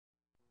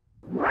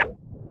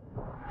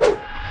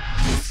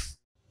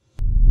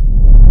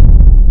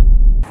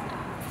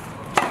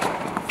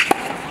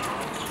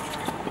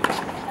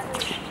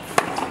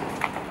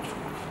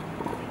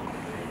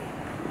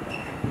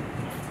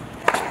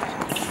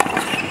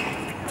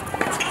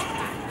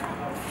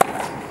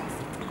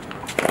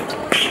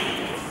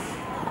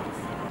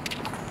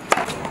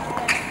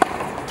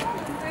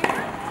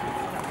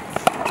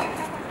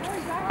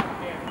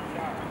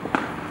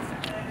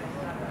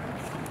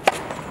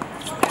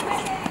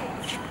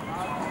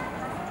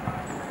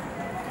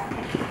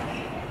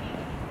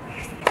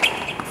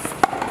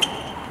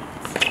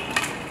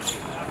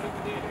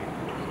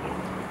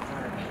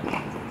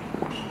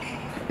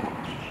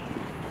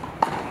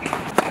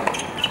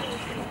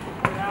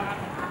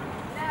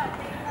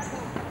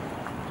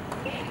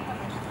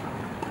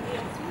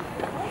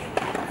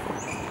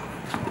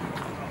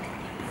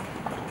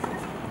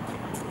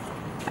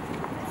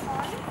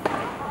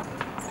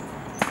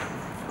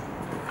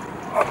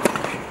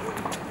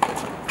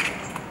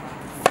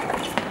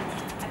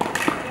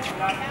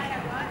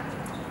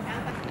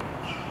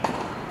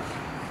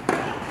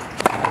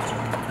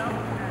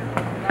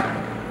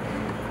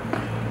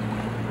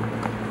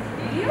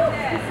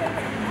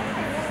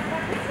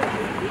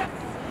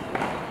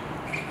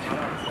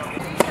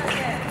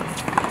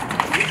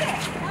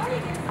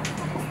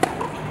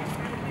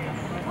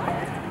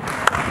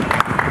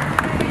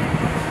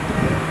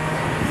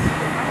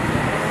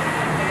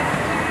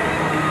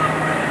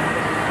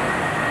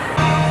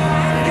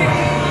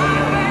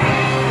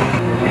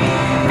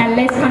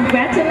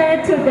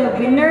congratulate to the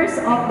winners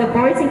of the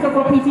Boys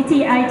Singapore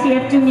PTT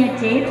ITF Junior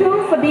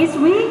J2 for this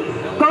week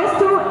goes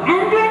to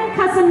Andrin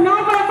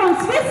CASANOVA from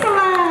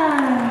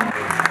Switzerland.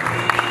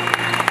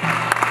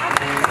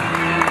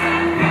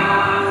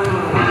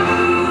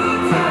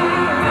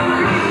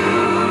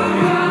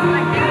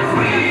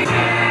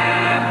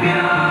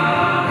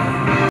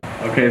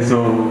 Okay,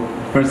 so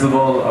first of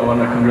all, I want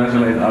to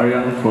congratulate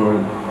ARYAN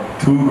for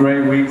 2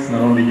 great weeks,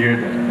 not only here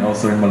but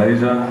also in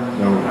Malaysia.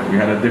 So we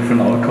had a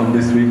different outcome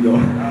this week though.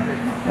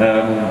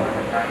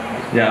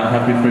 Yeah, I'm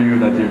happy for you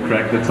that you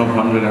cracked the top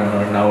 100 and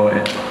are now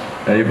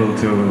able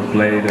to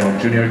play the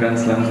Junior Grand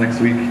Slams next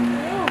week.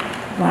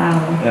 Wow.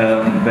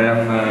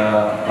 Then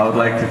I would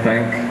like to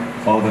thank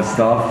all the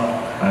staff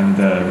and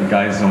the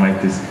guys who made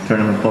this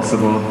tournament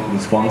possible, the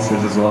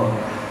sponsors as well.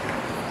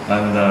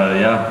 And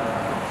yeah.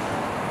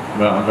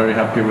 Well, I'm very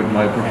happy with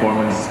my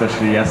performance,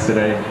 especially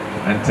yesterday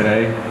and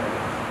today.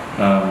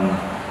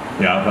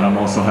 Yeah, but I'm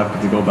also happy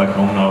to go back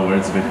home now where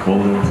it's a bit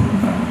colder.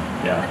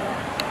 Yeah,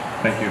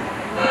 thank you.